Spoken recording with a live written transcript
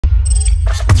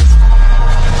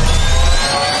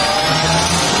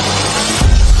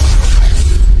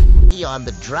on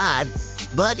the drive,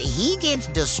 but he gets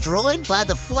destroyed by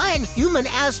the flying human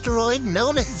asteroid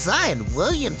known as Zion.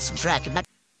 Williamson tracking back.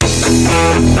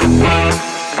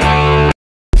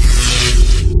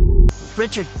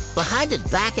 Richard behind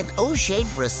it back in O'Shea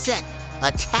for a set.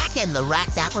 Attacking the rack.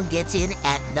 That one gets in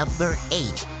at number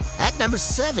 8. At number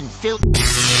 7, Phil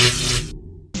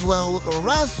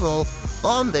Russell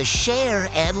on the share.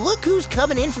 And look who's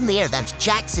coming in from the air. That's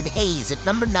Jackson Hayes at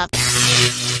number 9.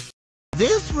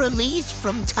 This release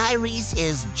from Tyrese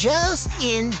is just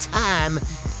in time.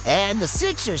 And the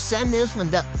Sixers send this one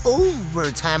to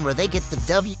overtime where they get the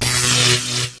W.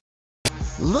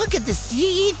 Look at the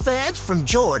defense from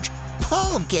George.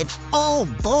 Paul gets all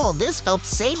ball. This helps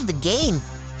save the game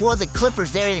for the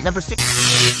Clippers there at number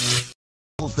 6.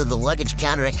 To the luggage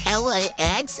counter at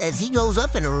LAX as he goes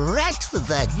up and wrecks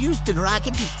the Houston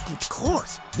Rockets. Of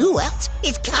course, who else?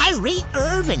 It's Kyrie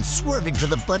Irving swerving to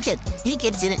the bucket. He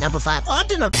gets in at number 5.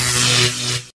 Onto a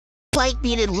fight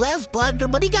needed Les Wagner,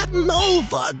 but he got Mo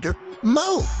Wagner.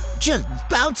 Mo just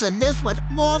bouncing this one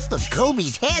off of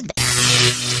Kobe's head.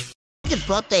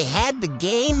 Thought they had the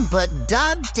game, but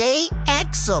Dante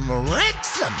Exum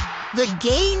wrecks them. The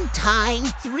game-tying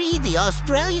 3. The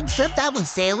Australian sent that one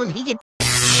sailing. He gets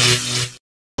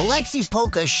Alexei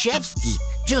Pokashevsky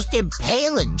just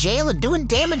impaling Jalen, doing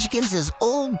damage against his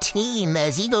old team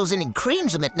as he goes in and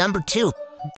creams him at number 2.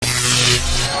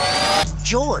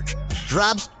 George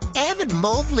drops Evan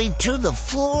Mobley to the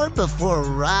floor before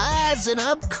rising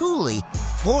up coolly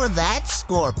for that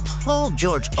score. Paul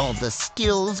George, all the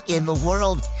skills in the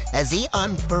world as he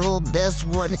unfurled this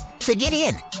one to get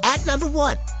in at number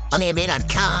 1 on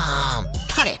NBA.com.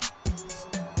 Cut it.